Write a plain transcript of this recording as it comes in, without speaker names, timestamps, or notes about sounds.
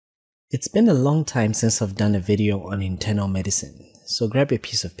It's been a long time since I've done a video on internal medicine, so grab a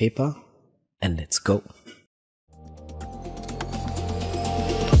piece of paper and let's go.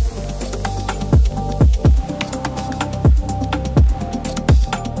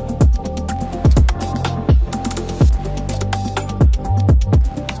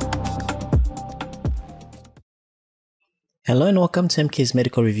 Hello and welcome to MK's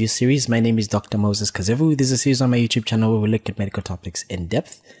Medical Review Series. My name is Dr. Moses Kazevu. This is a series on my YouTube channel where we look at medical topics in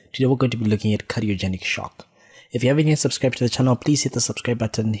depth. Today we're going to be looking at cardiogenic shock. If you haven't yet subscribed to the channel, please hit the subscribe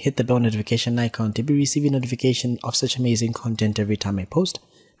button, hit the bell notification icon to be receiving notification of such amazing content every time I post.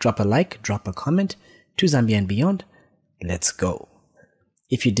 Drop a like, drop a comment. To Zambia and beyond, let's go.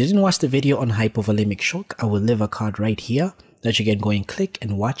 If you didn't watch the video on hypovolemic shock, I will leave a card right here that you can go and click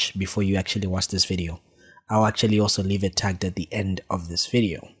and watch before you actually watch this video. I'll actually also leave it tagged at the end of this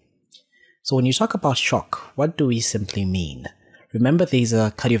video. So when you talk about shock, what do we simply mean? Remember, there's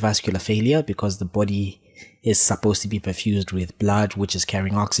a cardiovascular failure because the body is supposed to be perfused with blood, which is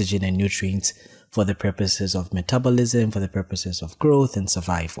carrying oxygen and nutrients for the purposes of metabolism, for the purposes of growth and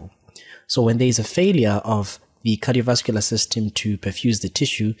survival. So when there's a failure of the cardiovascular system to perfuse the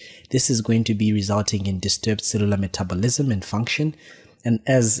tissue, this is going to be resulting in disturbed cellular metabolism and function. And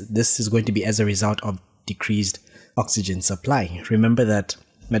as this is going to be as a result of decreased oxygen supply. Remember that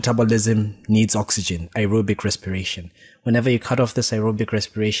metabolism needs oxygen, aerobic respiration. Whenever you cut off this aerobic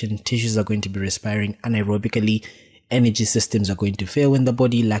respiration, tissues are going to be respiring anaerobically, energy systems are going to fail in the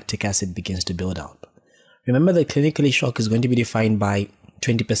body, lactic acid begins to build up. Remember that clinically shock is going to be defined by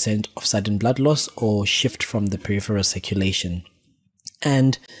 20% of sudden blood loss or shift from the peripheral circulation.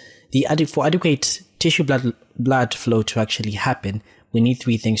 And for adequate tissue blood flow to actually happen, we need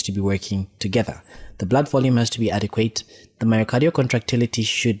three things to be working together. The blood volume has to be adequate, the myocardial contractility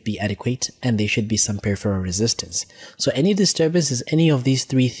should be adequate, and there should be some peripheral resistance. So any disturbances, any of these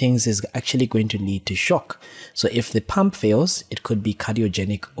three things is actually going to lead to shock. So if the pump fails, it could be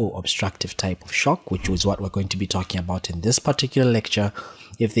cardiogenic or obstructive type of shock, which is what we're going to be talking about in this particular lecture.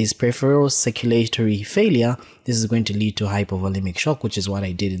 If there's peripheral circulatory failure, this is going to lead to hypovolemic shock, which is what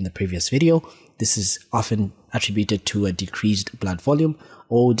I did in the previous video. This is often attributed to a decreased blood volume,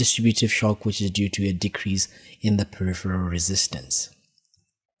 or distributive shock, which is due to a decrease in the peripheral resistance.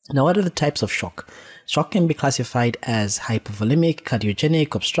 Now, what are the types of shock? Shock can be classified as hypovolemic,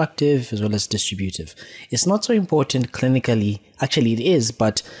 cardiogenic, obstructive, as well as distributive. It's not so important clinically, actually it is,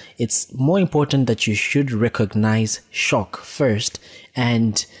 but it's more important that you should recognize shock first.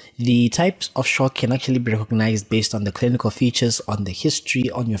 And the types of shock can actually be recognized based on the clinical features, on the history,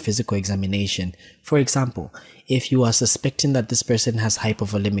 on your physical examination. For example, if you are suspecting that this person has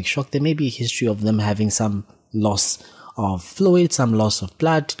hypovolemic shock, there may be a history of them having some loss of fluid, some loss of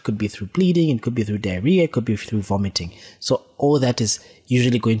blood. It could be through bleeding, it could be through diarrhea, it could be through vomiting. So all that is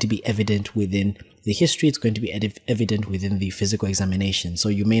usually going to be evident within the history. It's going to be evident within the physical examination. So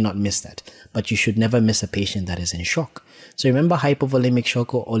you may not miss that, but you should never miss a patient that is in shock. So remember, hypovolemic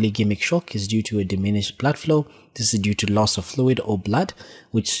shock or oligemic shock is due to a diminished blood flow. This is due to loss of fluid or blood,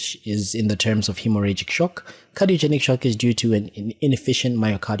 which is in the terms of hemorrhagic shock. Cardiogenic shock is due to an inefficient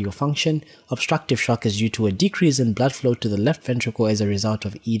myocardial function. Obstructive shock is due to a decrease in blood flow to the left ventricle as a result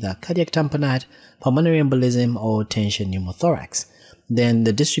of either cardiac tamponade, pulmonary embolism, or tension pneumothorax. Then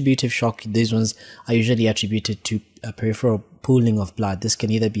the distributive shock, these ones are usually attributed to a peripheral pooling of blood. This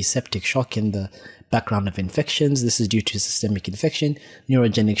can either be septic shock in the background of infections. This is due to systemic infection.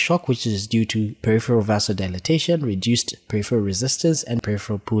 Neurogenic shock, which is due to peripheral vasodilatation, reduced peripheral resistance, and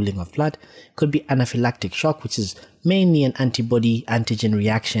peripheral pooling of blood. Could be anaphylactic shock, which is mainly an antibody-antigen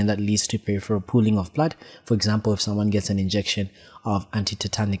reaction that leads to peripheral pooling of blood. For example, if someone gets an injection of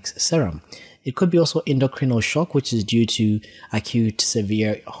antitetanic serum. It could be also endocrinal shock, which is due to acute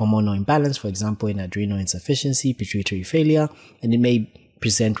severe hormonal imbalance, for example, in adrenal insufficiency, pituitary failure, and it may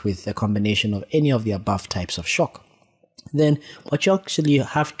present with a combination of any of the above types of shock. Then what you actually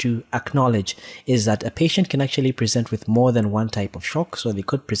have to acknowledge is that a patient can actually present with more than one type of shock. So they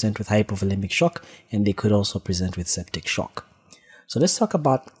could present with hypovolemic shock, and they could also present with septic shock. So let's talk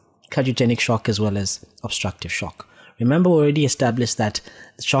about cardiogenic shock as well as obstructive shock. Remember, we already established that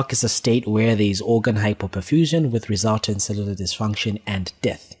shock is a state where there is organ hypoperfusion with resultant cellular dysfunction and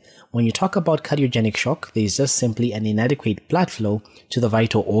death. When you talk about cardiogenic shock, there is just simply an inadequate blood flow to the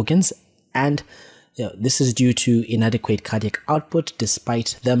vital organs, and this is due to inadequate cardiac output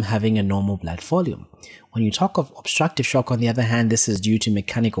despite them having a normal blood volume. When you talk of obstructive shock, on the other hand, this is due to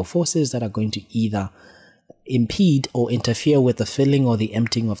mechanical forces that are going to either impede or interfere with the filling or the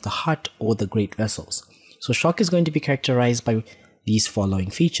emptying of the heart or the great vessels. So shock is going to be characterized by these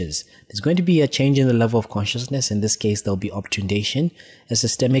following features. There's going to be a change in the level of consciousness. In this case, there'll be obtundation, a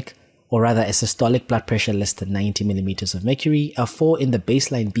systemic or rather a systolic blood pressure less than 90 millimeters of mercury, a 4 in the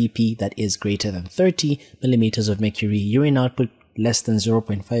baseline BP that is greater than 30 millimeters of mercury, urine output less than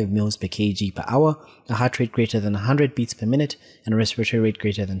 0.5 mils per kg per hour, a heart rate greater than 100 beats per minute, and a respiratory rate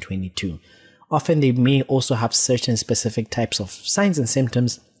greater than 22. Often they may also have certain specific types of signs and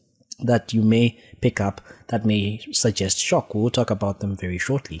symptoms that you may pick up that may suggest shock. We'll talk about them very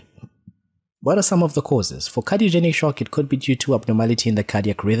shortly. What are some of the causes? For cardiogenic shock, it could be due to abnormality in the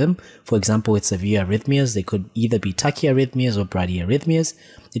cardiac rhythm. For example, with severe arrhythmias, they could either be tachyarrhythmias or bradyarrhythmias.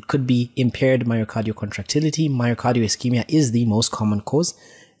 It could be impaired myocardial contractility. Myocardial ischemia is the most common cause,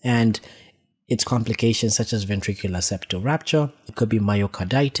 and its complications such as ventricular septal rupture. It could be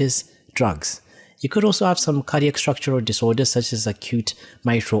myocarditis, drugs. You could also have some cardiac structural disorders such as acute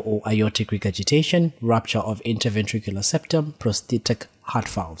mitral or aortic regurgitation, rupture of interventricular septum, prosthetic heart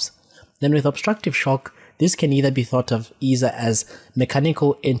valves. Then with obstructive shock, this can either be thought of either as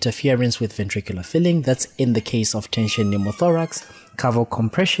mechanical interference with ventricular filling, that's in the case of tension pneumothorax, caval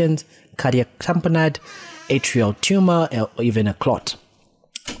compressions, cardiac tamponade, atrial tumor, or even a clot.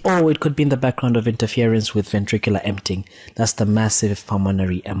 Or it could be in the background of interference with ventricular emptying, that's the massive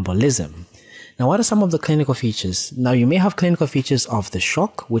pulmonary embolism. Now, what are some of the clinical features? Now, you may have clinical features of the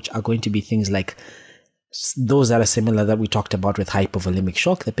shock, which are going to be things like those that are similar that we talked about with hypovolemic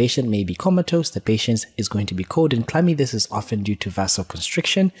shock. The patient may be comatose, the patient is going to be cold and clammy. This is often due to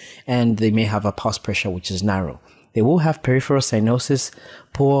vasoconstriction, and they may have a pulse pressure which is narrow. They will have peripheral cyanosis,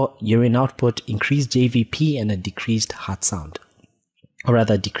 poor urine output, increased JVP, and a decreased heart sound, or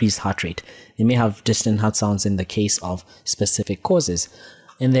rather decreased heart rate. They may have distant heart sounds in the case of specific causes.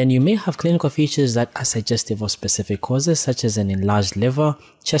 And then you may have clinical features that are suggestive of specific causes, such as an enlarged liver,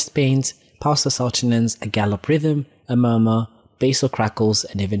 chest pains, pulsus alternans, a gallop rhythm, a murmur, basal crackles,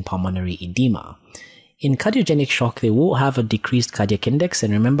 and even pulmonary edema. In cardiogenic shock, they will have a decreased cardiac index.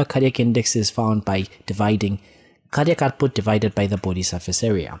 And remember, cardiac index is found by dividing cardiac output divided by the body surface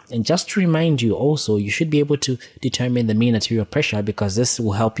area. And just to remind you also, you should be able to determine the mean arterial pressure, because this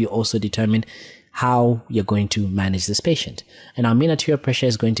will help you also determine how you're going to manage this patient. And our mean arterial pressure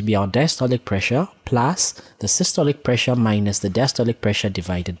is going to be our diastolic pressure plus the systolic pressure minus the diastolic pressure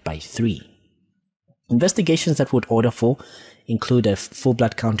divided by 3. Investigations that would order for include a full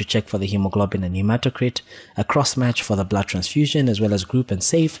blood count to check for the hemoglobin and hematocrit, a cross match for the blood transfusion as well as group and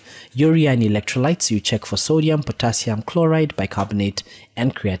safe, urea and electrolytes, you check for sodium, potassium chloride, bicarbonate,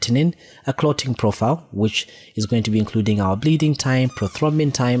 and creatinine, a clotting profile, which is going to be including our bleeding time,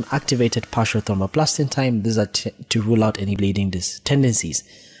 prothrombin time, activated partial thromboplastin time. These are to rule out any bleeding tendencies.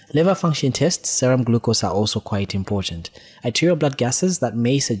 Liver function tests, serum glucose are also quite important. Arterial blood gases that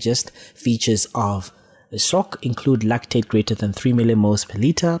may suggest features of shock include lactate greater than 3 millimoles per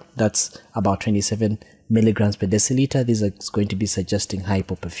liter, that's about 27 milligrams per deciliter. These are going to be suggesting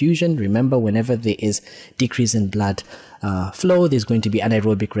hypoperfusion. Remember, whenever there is decrease in blood flow, there's going to be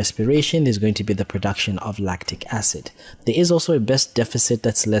anaerobic respiration, there's going to be the production of lactic acid. There is also a best deficit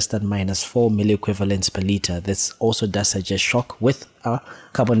that's less than -4 milliequivalents per liter. This also does suggest shock with a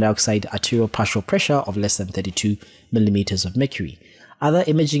carbon dioxide arterial partial pressure of less than 32 millimeters of mercury. Other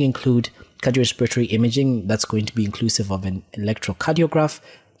imaging include cardiorespiratory imaging, that's going to be inclusive of an electrocardiograph,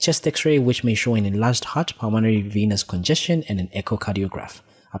 chest x-ray, which may show an enlarged heart, pulmonary venous congestion, and an echocardiograph.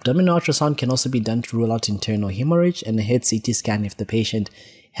 Abdominal ultrasound can also be done to rule out internal hemorrhage, and a head CT scan if the patient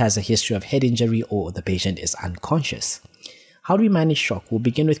has a history of head injury or the patient is unconscious. How do we manage shock? We'll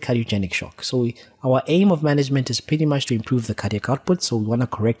begin with cardiogenic shock. So our aim of management is pretty much to improve the cardiac output. So we want to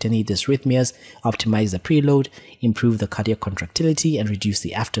correct any dysrhythmias, optimize the preload, improve the cardiac contractility, and reduce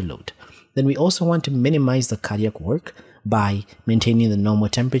the afterload. Then we also want to minimize the cardiac work by maintaining the normal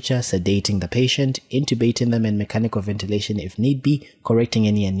temperature, sedating the patient, intubating them, and mechanical ventilation if need be, correcting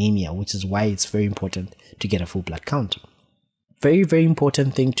any anemia, which is why it's very important to get a full blood count. Very, very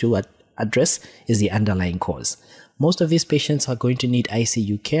important thing to address is the underlying cause. Most of these patients are going to need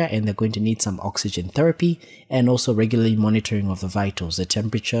ICU care, and they're going to need some oxygen therapy and also regularly monitoring of the vitals, the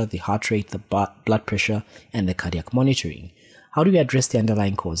temperature, the heart rate, the blood pressure, and the cardiac monitoring. How do we address the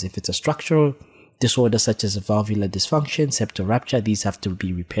underlying cause? If it's a structural disorder such as valvular dysfunction, septal rupture, these have to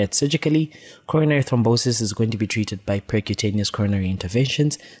be repaired surgically. Coronary thrombosis is going to be treated by percutaneous coronary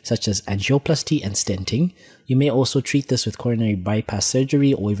interventions such as angioplasty and stenting. You may also treat this with coronary bypass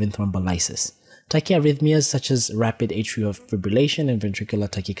surgery or even thrombolysis. Tachyarrhythmias such as rapid atrial fibrillation and ventricular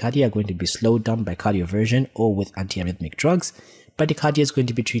tachycardia are going to be slowed down by cardioversion or with antiarrhythmic drugs. Bradycardia is going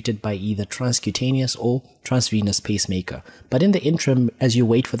to be treated by either transcutaneous or transvenous pacemaker. But in the interim, as you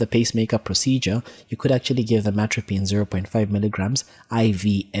wait for the pacemaker procedure, you could actually give them atropine 0.5 milligrams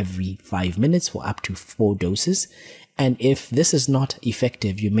IV every 5 minutes for up to 4 doses. And if this is not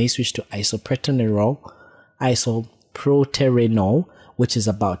effective, you may switch to isoproterenol, which is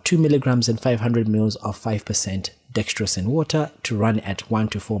about 2 milligrams and 500 mils of 5% dextrose in water to run at 1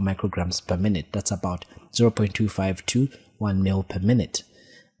 to 4 micrograms per minute. That's about 0.25 to 1 mil per minute.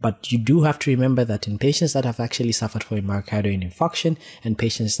 But you do have to remember that in patients that have actually suffered from a myocardial infarction and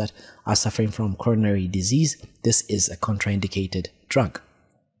patients that are suffering from coronary disease, this is a contraindicated drug.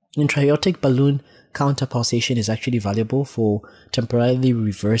 Intra-aortic balloon counterpulsation is actually valuable for temporarily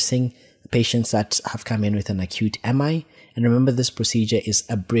reversing patients that have come in with an acute MI. And remember, this procedure is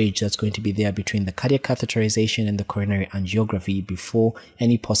a bridge that's going to be there between the cardiac catheterization and the coronary angiography before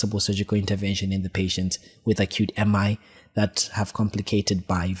any possible surgical intervention in the patients with acute MI that have complicated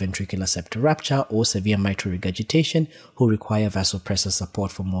by ventricular septal rupture or severe mitral regurgitation who require vasopressor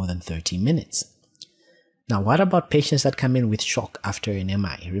support for more than 30 minutes. Now, what about patients that come in with shock after an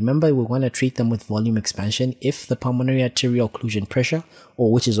MI? Remember, we want to treat them with volume expansion if the pulmonary arterial occlusion pressure,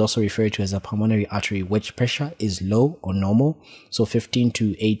 or which is also referred to as a pulmonary artery wedge pressure, is low or normal. So 15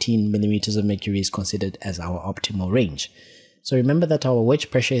 to 18 millimeters of mercury is considered as our optimal range. So remember that our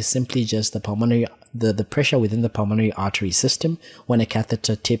wedge pressure is simply just the pressure within the pulmonary artery system when a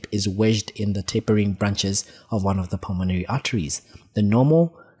catheter tip is wedged in the tapering branches of one of the pulmonary arteries. The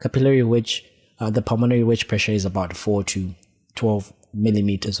normal capillary wedge, the pulmonary wedge pressure is about 4 to 12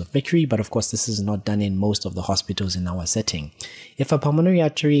 millimeters of mercury, but of course this is not done in most of the hospitals in our setting. If a pulmonary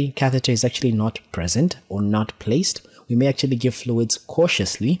artery catheter is actually not present or not placed, we may actually give fluids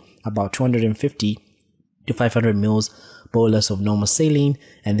cautiously, about 250 to 500 mils bolus of normal saline,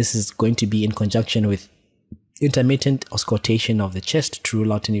 and this is going to be in conjunction with intermittent auscultation of the chest to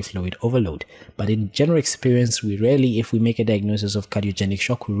rule out any fluid overload. But in general experience, we rarely, if we make a diagnosis of cardiogenic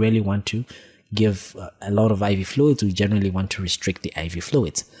shock, we really want to give a lot of IV fluids. We generally want to restrict the IV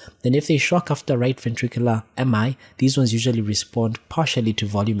fluids. Then if they shock after right ventricular MI, these ones usually respond partially to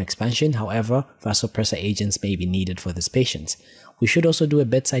volume expansion. However, vasopressor agents may be needed for these patients. We should also do a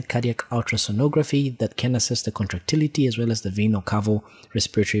bedside cardiac ultrasonography that can assess the contractility as well as the veno-cavo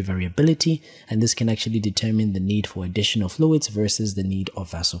respiratory variability, and this can actually determine the need for additional fluids versus the need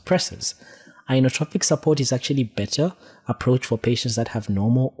of vasopressors. Inotropic support is actually better approach for patients that have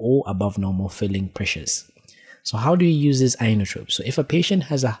normal or above normal filling pressures. So how do you use this inotrope? So if a patient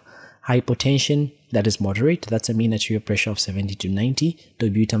has a hypotension that is moderate, that's a mean arterial pressure of 70 to 90,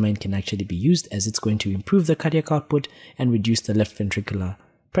 dobutamine can actually be used as it's going to improve the cardiac output and reduce the left ventricular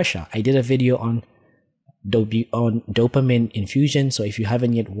pressure. I did a video on dopamine infusion, so if you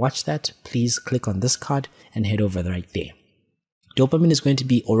haven't yet watched that, please click on this card and head over right there. Dopamine is going to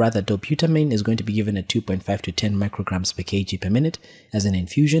be, or rather dobutamine is going to be given at 2.5 to 10 micrograms per kg per minute as an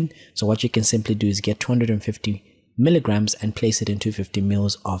infusion. So what you can simply do is get 250 milligrams and place it in 250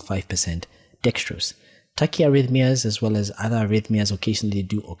 mils of 5% dextrose. Tachyarrhythmias as well as other arrhythmias occasionally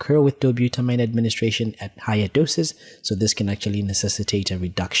do occur with dobutamine administration at higher doses, so this can actually necessitate a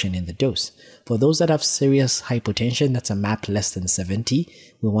reduction in the dose. For those that have serious hypotension, that's a MAP less than 70,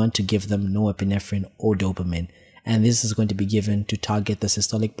 we want to give them norepinephrine or dopamine, and this is going to be given to target the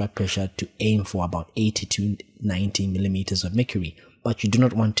systolic blood pressure to aim for about 80 to 90 millimeters of mercury, but you do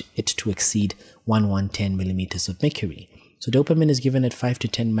not want it to exceed 110 millimeters of mercury. So dopamine is given at 5 to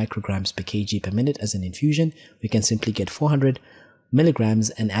 10 micrograms per kg per minute as an infusion. We can simply get 400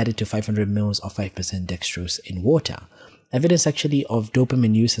 milligrams and add it to 500 mils of 5% dextrose in water. Evidence actually of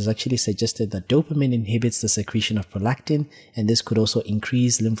dopamine use has actually suggested that dopamine inhibits the secretion of prolactin, and this could also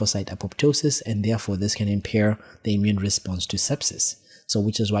increase lymphocyte apoptosis, and therefore this can impair the immune response to sepsis. So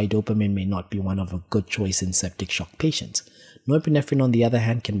which is why dopamine may not be one of a good choice in septic shock patients. Norepinephrine, on the other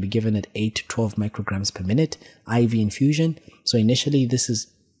hand, can be given at 8 to 12 micrograms per minute, IV infusion. So initially this is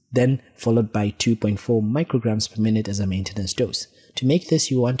then followed by 2.4 micrograms per minute as a maintenance dose. To make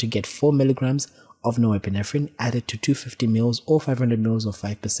this, you want to get 4 milligrams of norepinephrine added to 250 mils or 500 mils of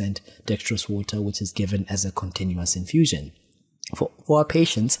 5% dextrose water, which is given as a continuous infusion. For our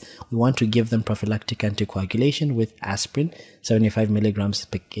patients, we want to give them prophylactic anticoagulation with aspirin, 75 milligrams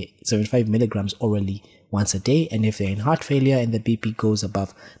orally once a day, and if they're in heart failure and the BP goes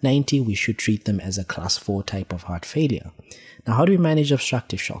above 90, we should treat them as a class 4 type of heart failure. Now, how do we manage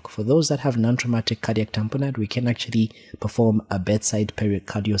obstructive shock? For those that have non-traumatic cardiac tamponade, we can actually perform a bedside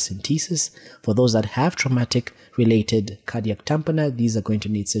pericardiocentesis. For those that have traumatic related cardiac tamponade, these are going to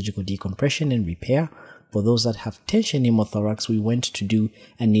need surgical decompression and repair. For those that have tension pneumothorax, we went to do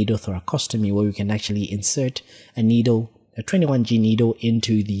a needle thoracostomy where we can actually insert a needle, a 21G needle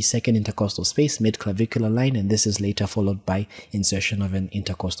into the second intercostal space, mid-clavicular line, and this is later followed by insertion of an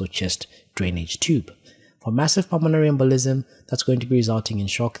intercostal chest drainage tube. For massive pulmonary embolism that's going to be resulting in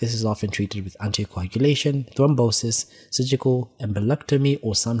shock, this is often treated with anticoagulation, thrombosis, surgical embolectomy,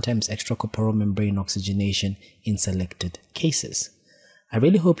 or sometimes extracorporeal membrane oxygenation in selected cases. I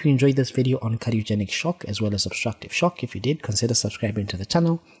really hope you enjoyed this video on cardiogenic shock as well as obstructive shock. If you did, consider subscribing to the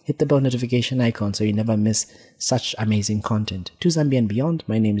channel, hit the bell notification icon so you never miss such amazing content. To Zambia and beyond,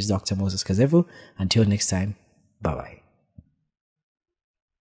 my name is Dr. Moses Kazevu. Until next time, bye-bye.